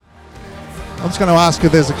I'm just going to ask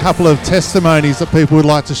if there's a couple of testimonies that people would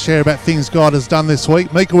like to share about things God has done this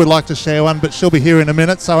week. Mika would like to share one, but she'll be here in a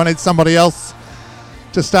minute, so I need somebody else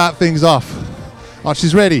to start things off. Oh,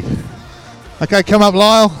 she's ready. Okay, come up,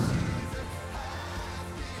 Lyle.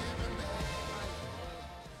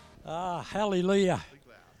 Hallelujah.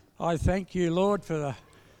 I thank you, Lord, for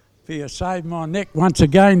you saved my neck once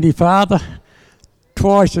again, dear Father.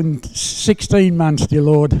 Twice in 16 months, dear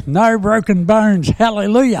Lord. No broken bones.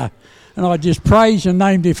 Hallelujah. And I just praise your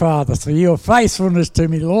name, dear Father, for your faithfulness to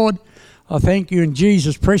me, Lord. I thank you in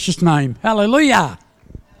Jesus' precious name. Hallelujah.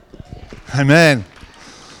 Amen.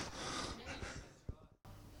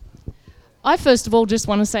 I first of all just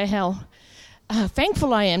want to say how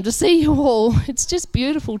thankful I am to see you all. It's just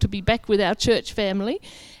beautiful to be back with our church family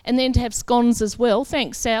and then to have scones as well.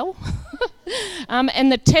 Thanks, Sal.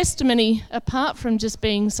 And the testimony, apart from just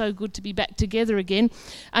being so good to be back together again,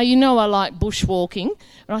 you know I like bushwalking,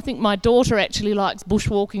 and I think my daughter actually likes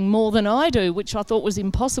bushwalking more than I do, which I thought was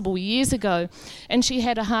impossible years ago. And she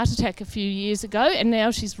had a heart attack a few years ago, and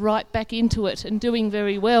now she's right back into it and doing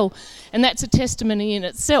very well. And that's a testimony in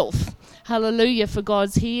itself. Hallelujah for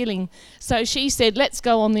God's healing. So she said, let's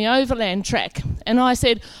go on the overland track. And I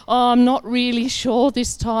said, I'm not really sure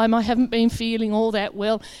this time. I haven't been feeling all that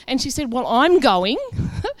well. And she said, well, I'm going.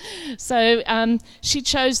 So she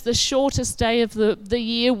chose the shortest day of the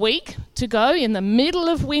year week to go in the middle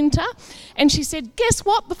of winter. And she said, guess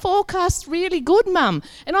what? The forecast's really good, Mum.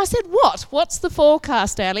 And I said, what? What's the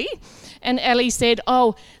forecast, Ellie? And Ellie said,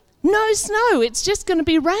 oh, no snow. It's just going to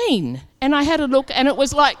be rain. And I had a look, and it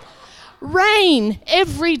was like rain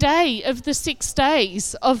every day of the 6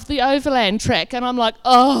 days of the overland track. And I'm like,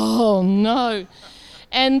 oh, no.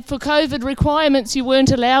 And for COVID requirements, you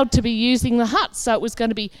weren't allowed to be using the huts. So it was going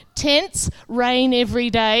to be tents, rain every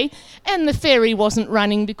day. And the ferry wasn't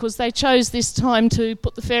running because they chose this time to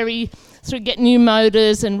put the ferry through, get new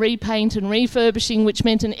motors and repaint and refurbishing, which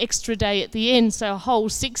meant an extra day at the end. So a whole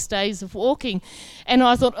 6 days of walking. And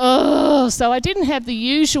I thought, oh, so I didn't have the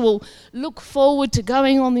usual look forward to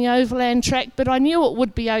going on the overland track, but I knew it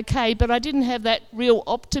would be okay, but I didn't have that real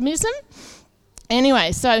optimism.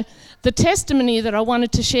 Anyway, so the testimony that I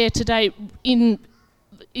wanted to share today in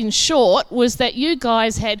short was that you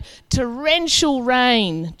guys had torrential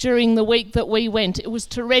rain during the week that we went. It was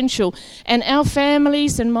torrential. And our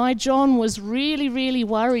families and my John was really, really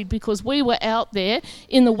worried because we were out there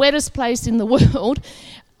in the wettest place in the world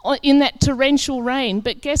in that torrential rain.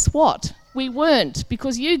 But guess what? We weren't,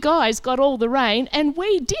 because you guys got all the rain and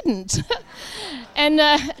we didn't. And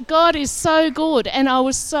God is so good, and I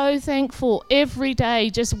was so thankful every day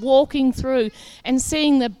just walking through and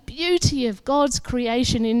seeing the beauty of God's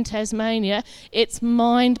creation in Tasmania. It's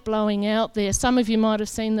mind-blowing out there. Some of you might have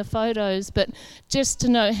seen the photos, but just to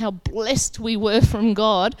know how blessed we were from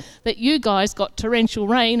God that you guys got torrential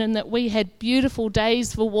rain and that we had beautiful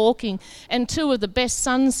days for walking and 2 of the best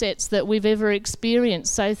sunsets that we've ever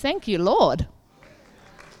experienced. So thank you, Lord.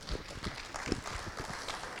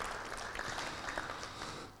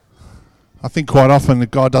 I think quite often that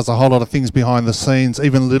God does a whole lot of things behind the scenes,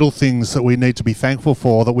 even little things that we need to be thankful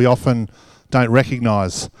for that we often don't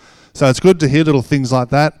recognise. So it's good to hear little things like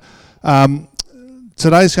that.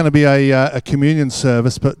 Today's going to be a communion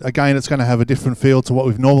service, but again, it's going to have a different feel to what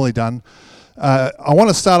we've normally done. I want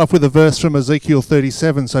to start off with a verse from Ezekiel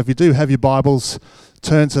 37. So if you do have your Bibles,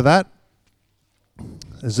 turn to that.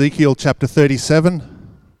 Ezekiel chapter 37.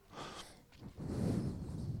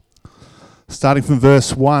 Starting from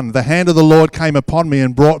verse 1, the hand of the Lord came upon me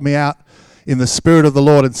and brought me out in the spirit of the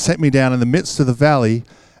Lord and set me down in the midst of the valley,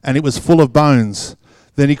 and it was full of bones.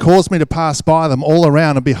 Then he caused me to pass by them all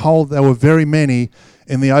around, and behold, there were very many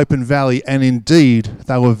in the open valley, and indeed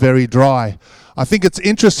they were very dry. I think it's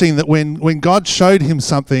interesting that when God showed him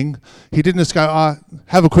something, he didn't just go,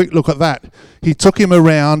 have a quick look at that. He took him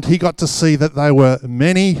around, he got to see that they were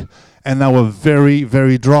many, and they were very,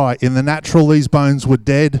 very dry. In the natural, these bones were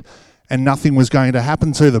dead, and nothing was going to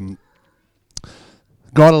happen to them.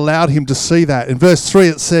 God allowed him to see that. In verse 3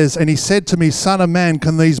 it says, and he said to me, Son of man,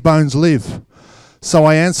 can these bones live? So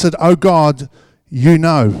I answered, O God, you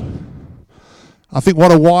know. I think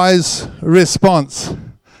what a wise response.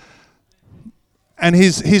 And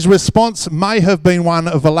his response may have been one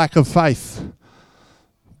of a lack of faith.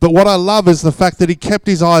 But what I love is the fact that he kept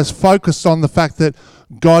his eyes focused on the fact that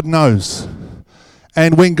God knows.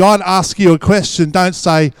 And when God asks you a question, don't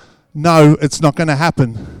say, no, it's not going to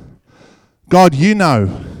happen. God, you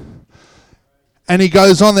know. And he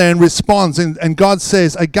goes on there and responds. And God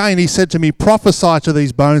says, again, he said to me, prophesy to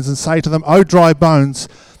these bones and say to them, O dry bones,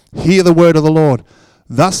 hear the word of the Lord.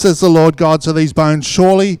 Thus says the Lord God to these bones,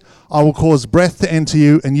 surely I will cause breath to enter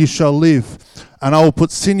you and you shall live. and I will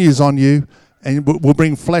put sinews on you, and will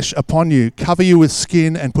bring flesh upon you, cover you with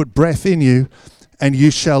skin, and put breath in you, and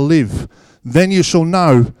you shall live. Then you shall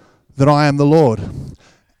know that I am the Lord.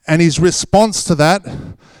 And his response to that,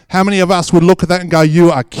 how many of us would look at that and go,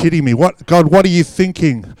 you are kidding me. What, God, what are you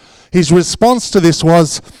thinking? His response to this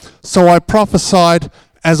was, so I prophesied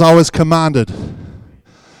as I was commanded.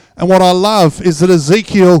 And what I love is that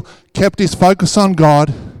Ezekiel kept his focus on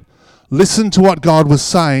God, listened to what God was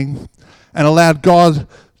saying, and allowed God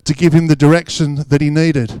to give him the direction that he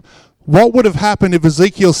needed. What would have happened if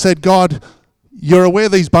Ezekiel said, God, you're aware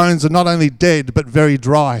these bones are not only dead, but very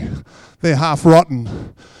dry. They're half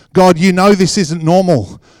rotten. God, you know this isn't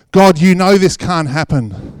normal. God, you know this can't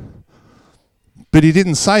happen. But he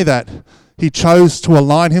didn't say that. He chose to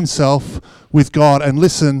align himself with God and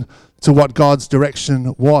listen to what God's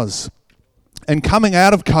direction was. And coming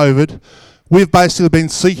out of COVID, we've basically been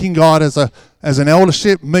seeking God as an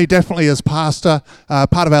eldership, me definitely as pastor,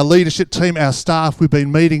 part of our leadership team, our staff. We've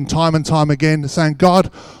been meeting time and time again saying, God,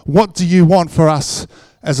 what do you want for us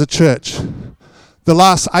as a church? The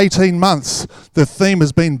last 18 months, the theme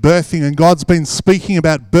has been birthing, and God's been speaking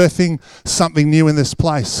about birthing something new in this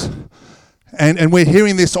place. And we're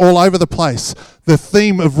hearing this all over the place. The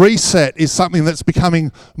theme of reset is something that's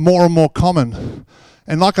becoming more and more common.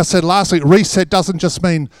 And like I said last week, reset doesn't just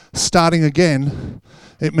mean starting again.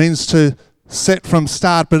 It means to set from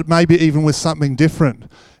start, but maybe even with something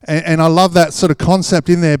different. And I love that sort of concept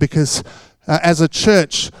in there because as a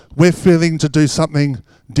church, we're feeling to do something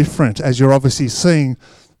different, as you're obviously seeing,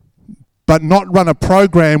 but not run a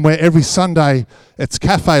program where every Sunday it's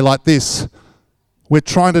cafe like this. We're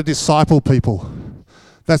trying to disciple people.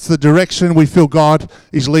 That's the direction we feel God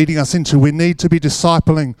is leading us into. We need to be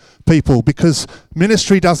discipling people because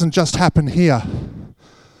ministry doesn't just happen here.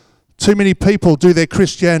 Too many people do their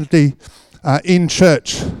Christianity in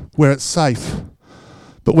church where it's safe.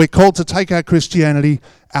 But we're called to take our Christianity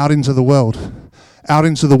out into the world, out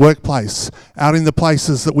into the workplace, out in the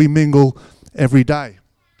places that we mingle every day.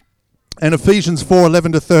 And Ephesians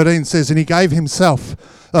 4:11-13 says, and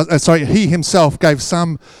he himself gave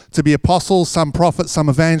some to be apostles, some prophets, some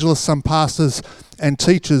evangelists, some pastors and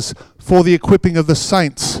teachers for the equipping of the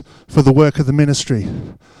saints for the work of the ministry.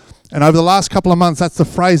 And over the last couple of months, that's the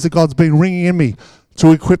phrase that God's been ringing in me,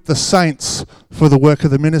 to equip the saints for the work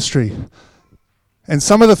of the ministry. And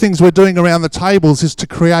some of the things we're doing around the tables is to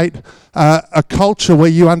create a culture where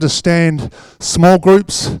you understand small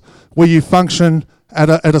groups, where you function at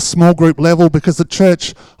a small group level, because the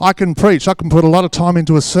church, I can put a lot of time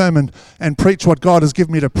into a sermon and preach what God has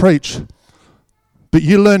given me to preach. But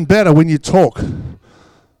you learn better when you talk.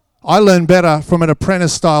 I learn better from an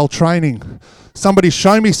apprentice style training. Somebody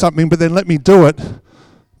show me something, but then let me do it,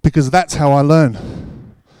 because that's how I learn.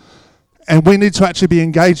 And we need to actually be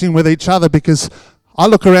engaging with each other, because I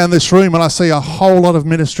look around this room and I see a whole lot of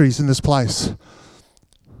ministries in this place.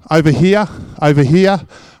 Over here, over here,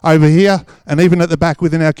 over here, and even at the back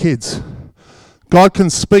within our kids. God can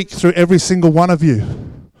speak through every single one of you.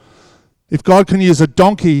 If God can use a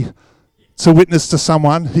donkey to witness to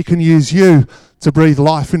someone, he can use you to breathe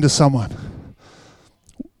life into someone.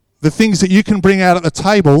 The things that you can bring out at the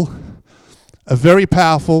table are very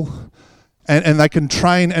powerful, and they can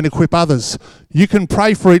train and equip others. You can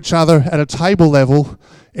pray for each other at a table level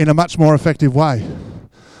in a much more effective way.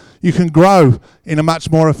 You can grow in a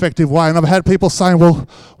much more effective way. And I've had people saying, well,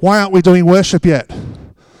 why aren't we doing worship yet?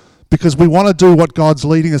 Because we want to do what God's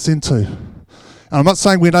leading us into. And I'm not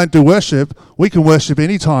saying we don't do worship. We can worship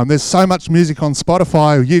anytime. There's so much music on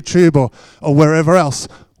Spotify or YouTube or wherever else.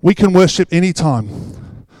 We can worship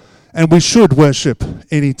anytime. And we should worship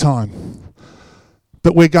anytime.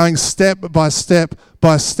 But we're going step by step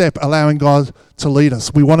by step, allowing God to lead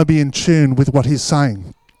us. We want to be in tune with what he's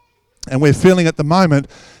saying. And we're feeling at the moment,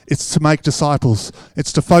 it's to make disciples.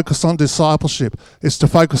 It's to focus on discipleship. It's to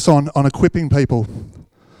focus on equipping people.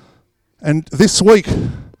 And this week,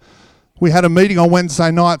 we had a meeting on Wednesday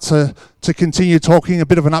night to continue talking, a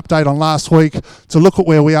bit of an update on last week, to look at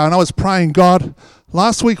where we are. And I was praying, God,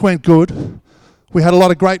 last week went good. We had a lot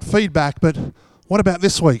of great feedback, but what about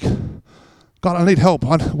this week? God, I need help.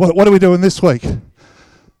 What are we doing this week?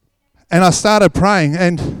 And I started praying,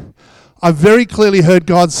 and I very clearly heard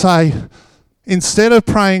God say, instead of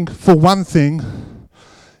praying for one thing,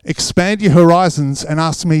 expand your horizons and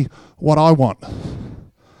ask me what I want.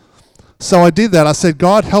 So I did that. I said,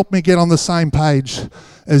 God, help me get on the same page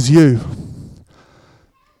as you.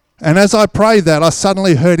 And as I prayed that, I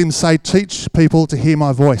suddenly heard him say, teach people to hear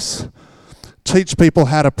my voice. Teach people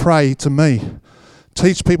how to pray to me.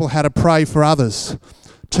 Teach people how to pray for others.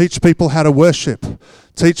 teach people how to worship,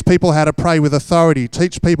 teach people how to pray with authority,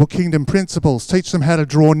 teach people kingdom principles, teach them how to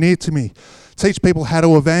draw near to me, teach people how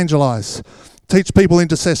to evangelize, teach people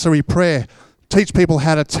intercessory prayer, teach people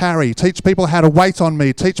how to tarry, teach people how to wait on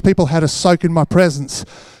me, teach people how to soak in my presence,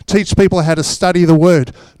 teach people how to study the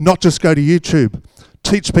word, not just go to YouTube,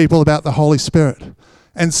 teach people about the Holy Spirit.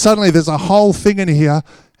 And suddenly there's a whole thing in here,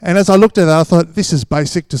 and as I looked at that, I thought, this is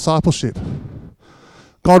basic discipleship.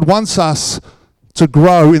 God wants us to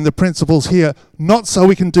grow in the principles here, not so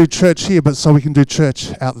we can do church here, but so we can do church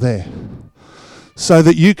out there. So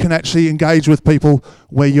that you can actually engage with people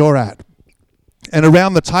where you're at. And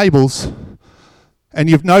around the tables, and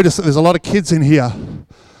you've noticed that there's a lot of kids in here.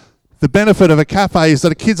 The benefit of a cafe is that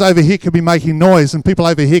the kids over here can be making noise and people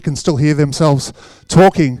over here can still hear themselves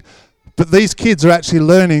talking. But these kids are actually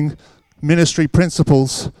learning ministry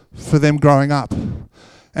principles for them growing up.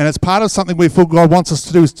 And it's part of something we feel God wants us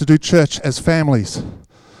to do, is to do church as families.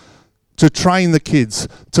 To train the kids,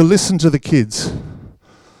 to listen to the kids.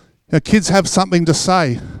 You know, kids have something to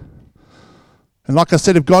say. And like I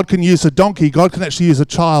said, if God can use a donkey, God can actually use a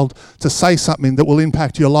child to say something that will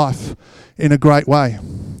impact your life in a great way.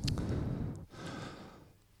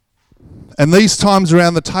 And these times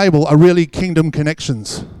around the table are really kingdom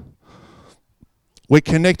connections. We're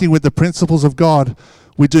connecting with the principles of God.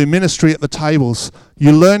 We do ministry at the tables.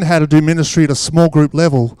 You learn how to do ministry at a small group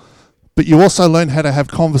level, but you also learn how to have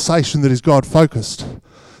conversation that is God-focused.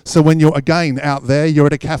 So when you're, again, out there, you're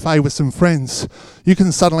at a cafe with some friends, you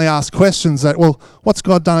can suddenly ask questions that, well, what's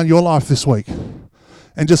God done in your life this week?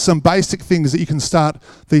 And just some basic things that you can start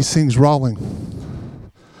these things rolling.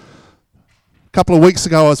 A couple of weeks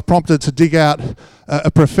ago, I was prompted to dig out a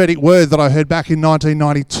prophetic word that I heard back in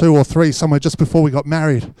 1992 or 3, somewhere just before we got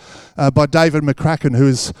married, by David McCracken, who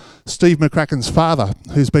is Steve McCracken's father,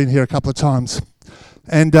 who's been here a couple of times.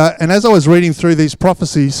 And as I was reading through these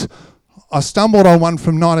prophecies, I stumbled on one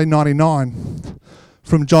from 1999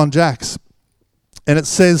 from John Jacks. And it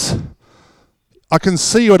says, I can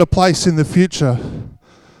see you at a place in the future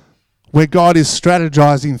where God is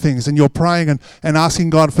strategizing things and you're praying and asking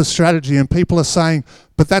God for strategy, and people are saying,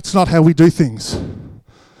 but that's not how we do things.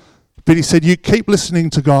 But he said, you keep listening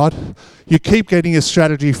to God, you keep getting a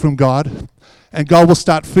strategy from God, and God will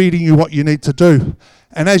start feeding you what you need to do.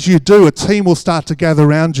 And as you do, a team will start to gather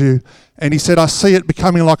around you. And he said, I see it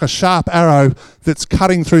becoming like a sharp arrow that's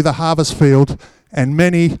cutting through the harvest field, and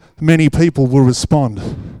many, many people will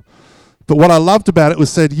respond. But what I loved about it was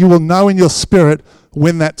said, you will know in your spirit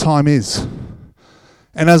when that time is.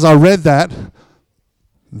 And as I read that,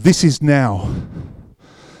 this is now.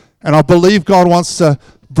 And I believe God wants to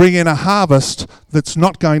bring in a harvest that's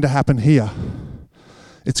not going to happen here.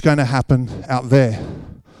 It's going to happen out there.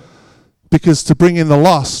 Because to bring in the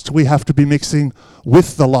lost, we have to be mixing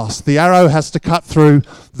with the lost. The arrow has to cut through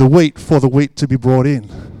the wheat for the wheat to be brought in.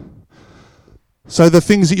 So the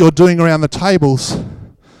things that you're doing around the tables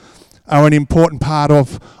are an important part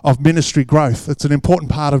of ministry growth. It's an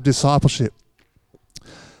important part of discipleship.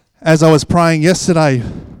 As I was praying yesterday,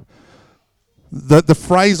 the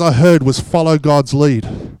phrase I heard was follow God's lead.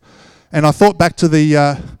 And I thought back to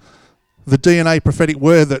the DNA prophetic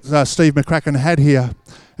word that Steve McCracken had here.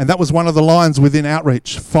 And that was one of the lines within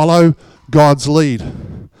Outreach, follow God's lead.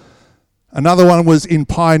 Another one was in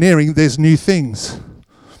pioneering, there's new things.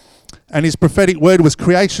 And his prophetic word was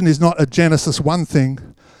creation is not a Genesis 1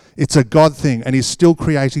 thing, it's a God thing, and he's still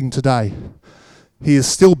creating today. He is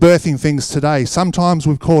still birthing things today. Sometimes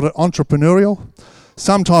we've called it entrepreneurial,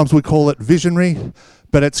 sometimes we call it visionary,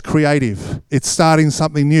 but it's creative. It's starting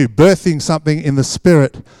something new, birthing something in the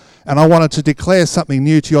spirit. And I wanted to declare something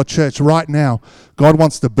new to your church right now. God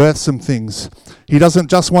wants to birth some things. He doesn't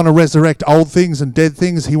just want to resurrect old things and dead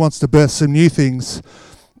things. He wants to birth some new things.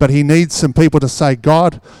 But he needs some people to say,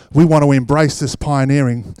 God, we want to embrace this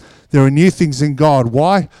pioneering. There are new things in God.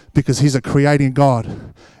 Why? Because he's a creating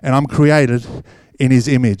God. And I'm created in his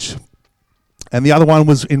image. And the other one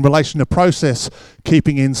was in relation to process,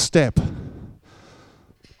 keeping in step.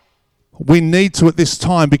 We need to, at this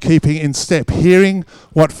time, be keeping in step, hearing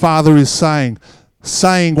what Father is saying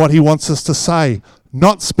what he wants us to say,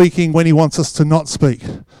 not speaking when he wants us to not speak.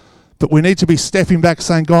 But we need to be stepping back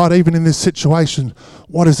saying, God, even in this situation,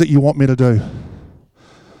 what is it you want me to do?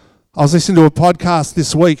 I was listening to a podcast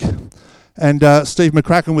this week, and Steve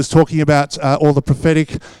McCracken was talking about all the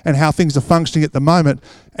prophetic and how things are functioning at the moment.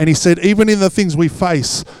 And he said, even in the things we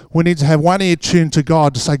face, we need to have one ear tuned to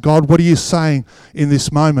God to say, God, what are you saying in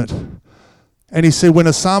this moment? And he said when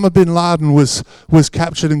Osama bin Laden was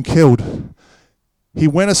captured and killed, he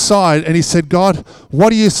went aside and he said, God,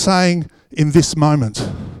 what are you saying in this moment?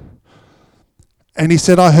 And he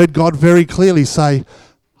said, I heard God very clearly say,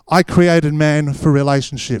 I created man for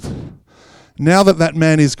relationship. Now that that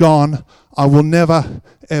man is gone, I will never,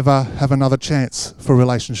 ever have another chance for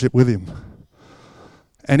relationship with him.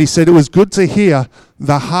 And he said it was good to hear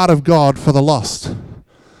the heart of God for the lost.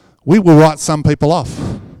 We will write some people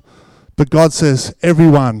off, but God says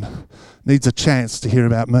everyone needs a chance to hear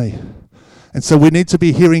about me. And so we need to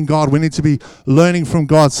be hearing God. We need to be learning from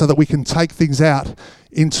God so that we can take things out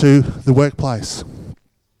into the workplace.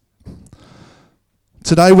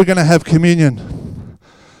 Today we're going to have communion.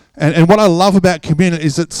 And what I love about communion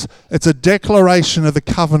is it's a declaration of the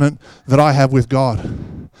covenant that I have with God.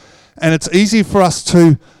 And it's easy for us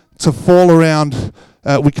to fall around.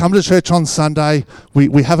 We come to church on Sunday,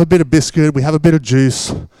 we have a bit of biscuit, we have a bit of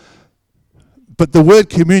juice. But the word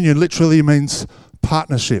communion literally means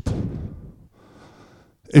partnership.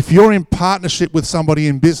 If you're in partnership with somebody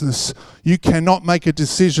in business, you cannot make a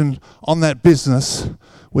decision on that business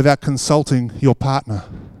without consulting your partner.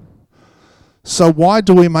 So why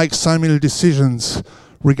do we make so many decisions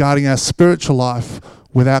regarding our spiritual life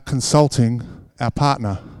without consulting our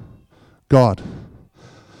partner, God?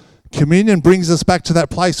 Communion brings us back to that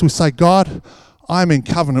place we say, God, I am in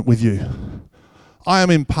covenant with you. I am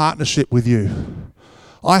in partnership with you.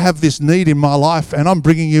 I have this need in my life and I'm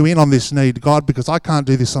bringing you in on this need, God, because I can't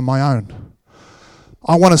do this on my own.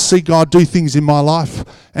 I want to see God do things in my life.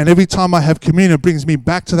 And every time I have communion, it brings me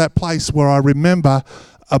back to that place where I remember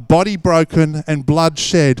a body broken and blood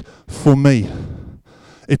shed for me.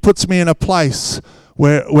 It puts me in a place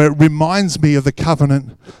where it reminds me of the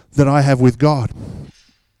covenant that I have with God.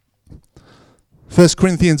 1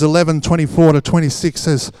 Corinthians 11:24-26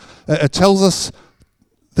 says, it tells us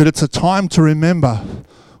that it's a time to remember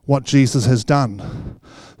what Jesus has done.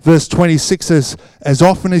 Verse 26 says, as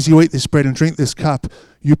often as you eat this bread and drink this cup,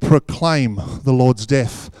 you proclaim the Lord's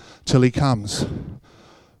death till he comes.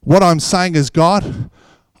 What I'm saying is, God,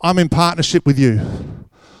 I'm in partnership with you.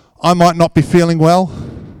 I might not be feeling well.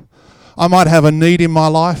 I might have a need in my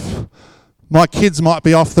life. My kids might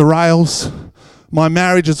be off the rails. My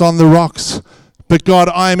marriage is on the rocks. But God,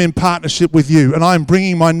 I am in partnership with you and I am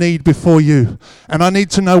bringing my need before you. And I need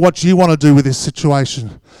to know what you want to do with this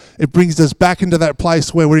situation. It brings us back into that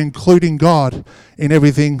place where we're including God in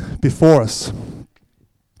everything before us.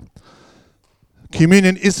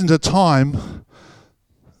 Communion isn't a time,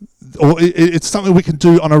 or it's something we can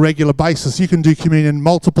do on a regular basis. You can do communion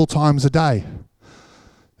multiple times a day.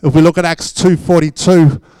 If we look at Acts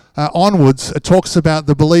 2:42 onwards, it talks about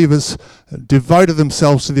the believers devoted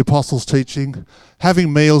themselves to the apostles' teaching,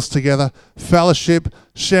 having meals together, fellowship,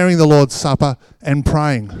 sharing the Lord's Supper, and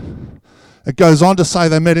praying. It goes on to say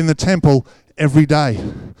they met in the temple every day,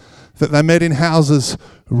 that they met in houses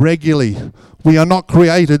regularly. We are not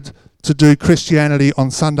created to do Christianity on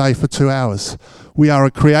Sunday for 2 hours. We are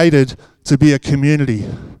created to be a community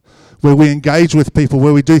where we engage with people,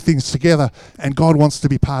 where we do things together, and God wants to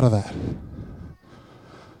be part of that.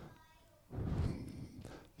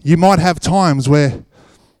 You might have times where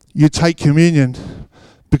you take communion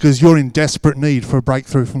because you're in desperate need for a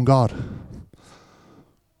breakthrough from God.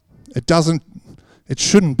 It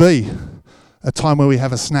shouldn't be a time where we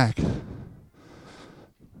have a snack.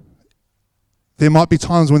 There might be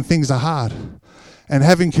times when things are hard, and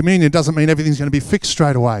having communion doesn't mean everything's going to be fixed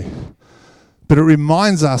straight away. But it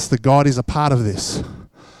reminds us that God is a part of this.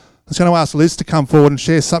 I was going to ask Liz to come forward and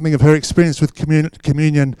share something of her experience with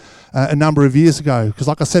communion a number of years ago. Because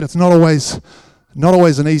like I said, it's not always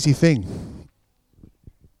an easy thing.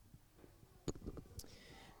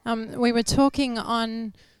 We were talking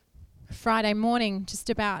on Friday morning just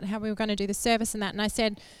about how we were going to do the service and that. And I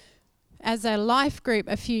said, as a life group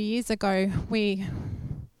a few years ago,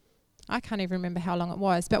 I can't even remember how long it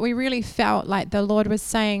was, but we really felt like the Lord was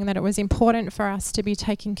saying that it was important for us to be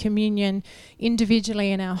taking communion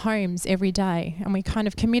individually in our homes every day. And we kind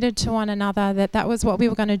of committed to one another that was what we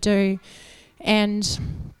were going to do. And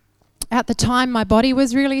at the time, my body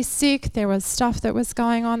was really sick. There was stuff that was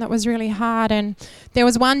going on that was really hard. And there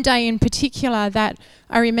was one day in particular that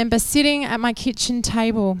I remember sitting at my kitchen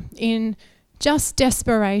table in just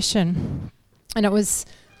desperation. And it was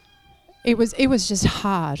just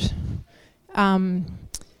hard. And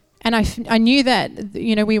I knew that,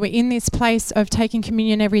 we were in this place of taking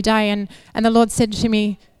communion every day, and the Lord said to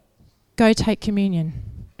me, go take communion.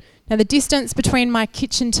 Now, the distance between my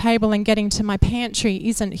kitchen table and getting to my pantry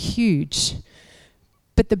isn't huge,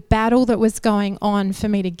 but the battle that was going on for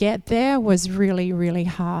me to get there was really, really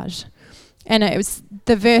hard. And it was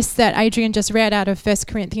the verse that Adrian just read out of 1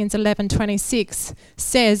 Corinthians 11:26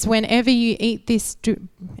 says, whenever you eat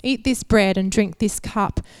this bread and drink this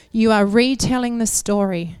cup, you are retelling the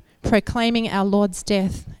story, proclaiming our Lord's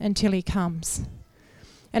death until he comes.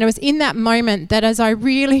 And it was in that moment that as I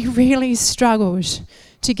really, really struggled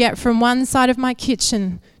to get from one side of my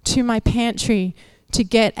kitchen to my pantry to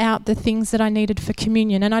get out the things that I needed for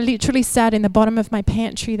communion. And I literally sat in the bottom of my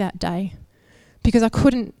pantry that day because I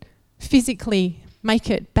couldn't physically make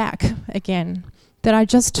it back again. That I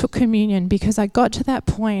just took communion because I got to that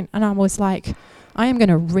point and I was like, I am going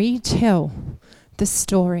to retell the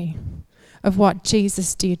story of what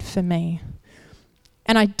Jesus did for me.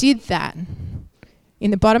 And I did that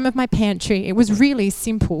in the bottom of my pantry. It was really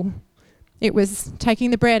simple. It was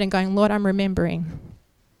taking the bread and going, Lord, I'm remembering.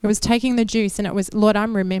 It was taking the juice and it was, Lord,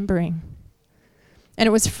 I'm remembering. And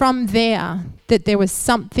it was from there that there was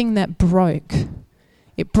something that broke.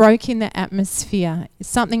 It broke in the atmosphere.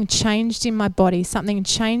 Something changed in my body. Something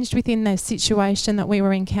changed within the situation that we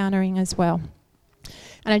were encountering as well.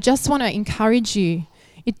 And I just want to encourage you.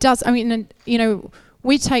 It does,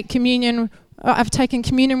 we take communion. I've taken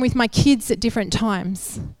communion with my kids at different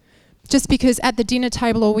times. Just because at the dinner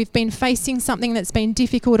table or we've been facing something that's been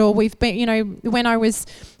difficult or we've been, when I was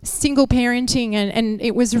single parenting and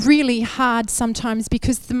it was really hard sometimes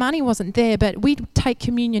because the money wasn't there, but we'd take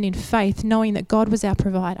communion in faith knowing that God was our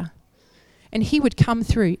provider. And he would come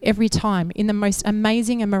through every time in the most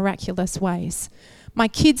amazing and miraculous ways. My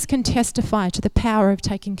kids can testify to the power of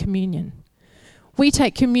taking communion. We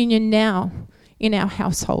take communion now in our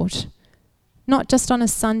household. Not just on a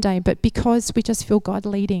Sunday, but because we just feel God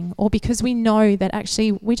leading, or because we know that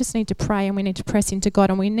actually we just need to pray and we need to press into God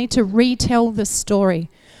and we need to retell the story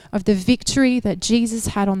of the victory that Jesus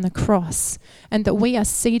had on the cross and that we are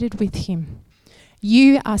seated with him.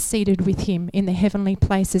 You are seated with him in the heavenly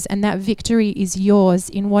places, and that victory is yours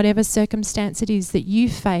in whatever circumstance it is that you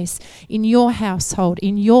face in your household,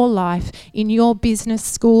 in your life, in your business,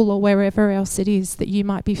 school, or wherever else it is that you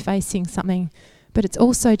might be facing something. But it's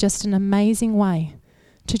also just an amazing way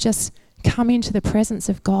to just come into the presence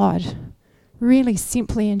of God really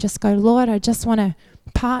simply and just go, Lord, I just want to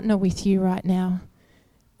partner with you right now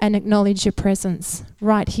and acknowledge your presence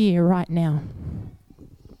right here, right now.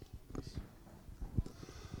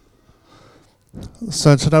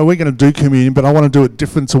 So today we're going to do communion, but I want to do it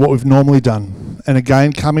different to what we've normally done. And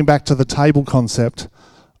again, coming back to the table concept,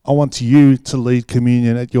 I want you to lead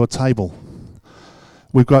communion at your table.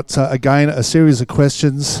 We've got, again, a series of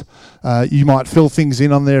questions. You might fill things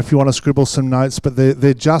in on there if you want to scribble some notes, but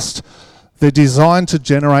they're designed to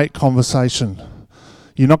generate conversation.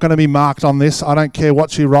 You're not going to be marked on this. I don't care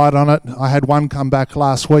what you write on it. I had one come back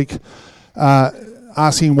last week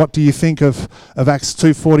asking, what do you think of Acts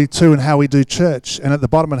 2:42 and how we do church? And at the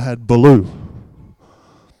bottom it had Baloo,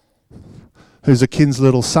 who's a kin's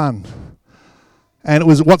little son. And it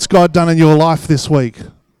was, what's God done in your life this week?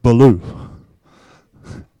 Baloo.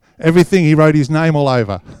 Everything, he wrote his name all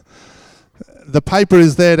over. The paper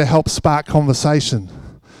is there to help spark conversation.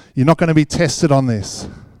 You're not going to be tested on this.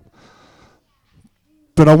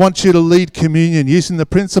 But I want you to lead communion using the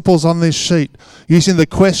principles on this sheet, using the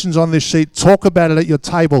questions on this sheet. Talk about it at your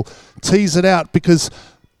table. Tease it out, because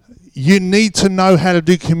you need to know how to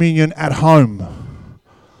do communion at home.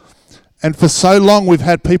 And for so long we've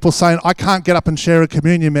had people saying, I can't get up and share a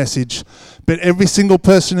communion message, but every single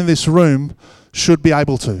person in this room should be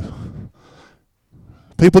able to.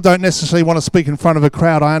 People don't necessarily want to speak in front of a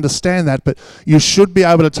crowd, I understand that, but you should be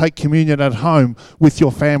able to take communion at home with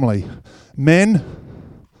your family. Men,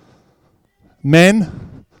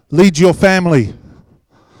 lead your family.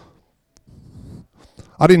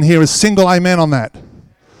 I didn't hear a single amen on that.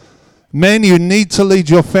 Men, you need to lead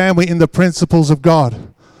your family in the principles of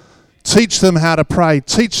God. Teach them how to pray.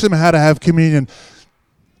 Teach them how to have communion.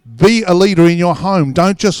 Be a leader in your home.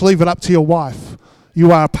 Don't just leave it up to your wife.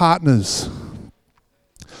 You are partners.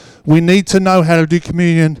 We need to know how to do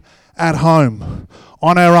communion at home,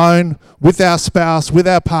 on our own, with our spouse, with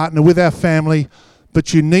our partner, with our family.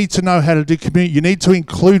 But you need to know how to do communion. You need to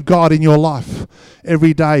include God in your life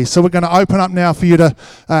every day. So we're going to open up now for you to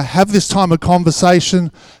have this time of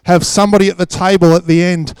conversation, have somebody at the table at the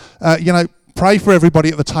end, pray for everybody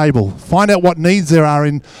at the table. Find out what needs there are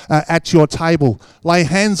at your table. Lay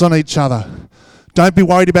hands on each other. Don't be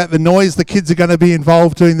worried about the noise. The kids are going to be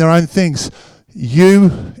involved doing their own things.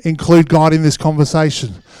 You include God in this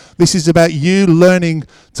conversation. This is about you learning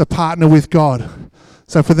to partner with God.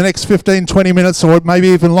 So for the next 15, 20 minutes, or maybe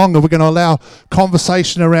even longer, we're going to allow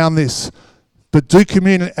conversation around this. But do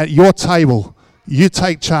communion at your table. You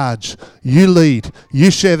take charge. You lead.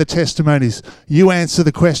 You share the testimonies. You answer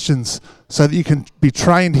the questions so that you can be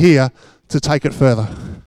trained here to take it further.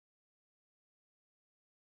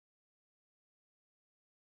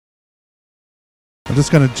 I'm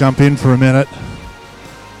just going to jump in for a minute.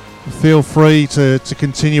 Feel free to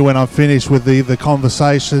continue when I'm finished with the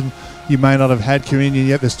conversation. You may not have had communion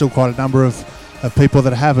yet. There's still quite a number of people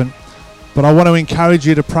that haven't. But I want to encourage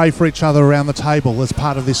you to pray for each other around the table as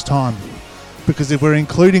part of this time. Because if we're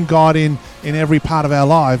including God in every part of our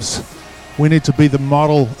lives, we need to be the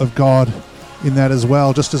model of God in that as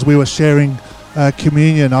well. Just as we were sharing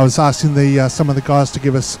communion, I was asking some of the guys to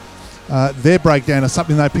give us their breakdown of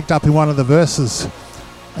something they picked up in one of the verses.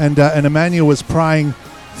 And Emmanuel was praying,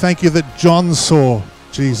 thank you that John saw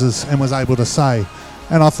Jesus and was able to say.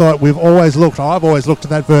 And I thought I've always looked at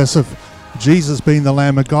that verse of Jesus being the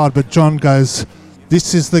Lamb of God, but John goes,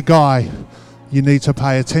 this is the guy you need to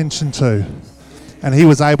pay attention to. And he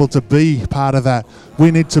was able to be part of that.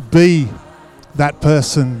 We need to be that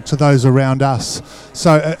person to those around us.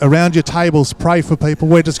 So around your tables, pray for people.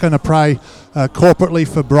 We're just going to pray corporately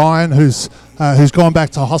for Brian, who's gone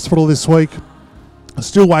back to hospital this week.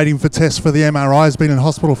 Still waiting for tests for the MRI. He's been in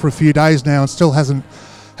hospital for a few days now and still hasn't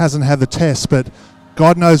had the test. But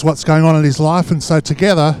God knows what's going on in his life, and so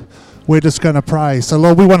together we're just going to pray. So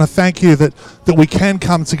Lord, we want to thank you that we can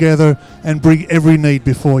come together and bring every need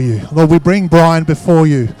before you. Lord, we bring Brian before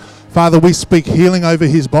you. Father, we speak healing over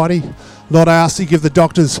his body. Lord, I ask you give the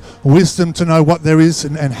doctors wisdom to know what there is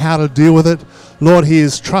and how to deal with it. Lord, he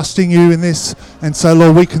is trusting you in this. And so,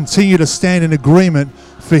 Lord, we continue to stand in agreement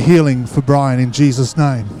for healing for Brian in Jesus'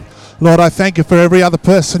 name. Lord, I thank you for every other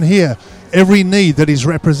person here, every need that is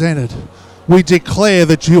represented. We declare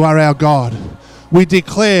that you are our God. We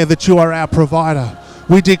declare that you are our provider.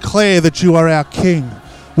 We declare that you are our King.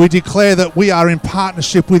 We declare that we are in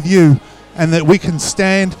partnership with you and that we can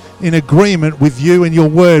stand in agreement with you and your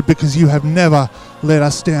word because you have never let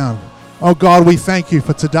us down. Oh God, we thank you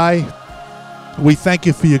for today. We thank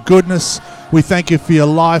you for your goodness. We thank you for your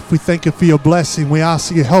life. We thank you for your blessing. We ask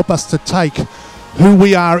that you help us to take who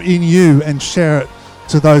we are in you and share it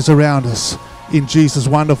to those around us. In Jesus'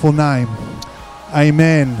 wonderful name.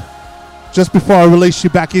 Amen. Just before I release you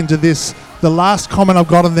back into this, the last comment I've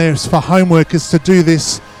got on there is for homework is to do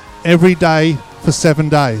this every day for 7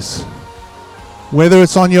 days. Whether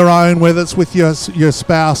it's on your own, whether it's with your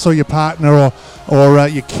spouse or your partner or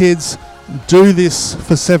your kids, do this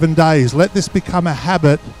for 7 days. Let this become a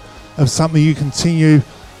habit of something you continue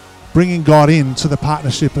bringing God into the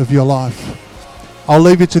partnership of your life. I'll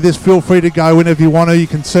leave you to this. Feel free to go whenever you want to. You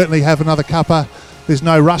can certainly have another cuppa. There's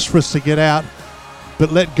no rush for us to get out.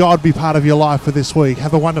 But let God be part of your life for this week.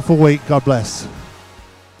 Have a wonderful week. God bless.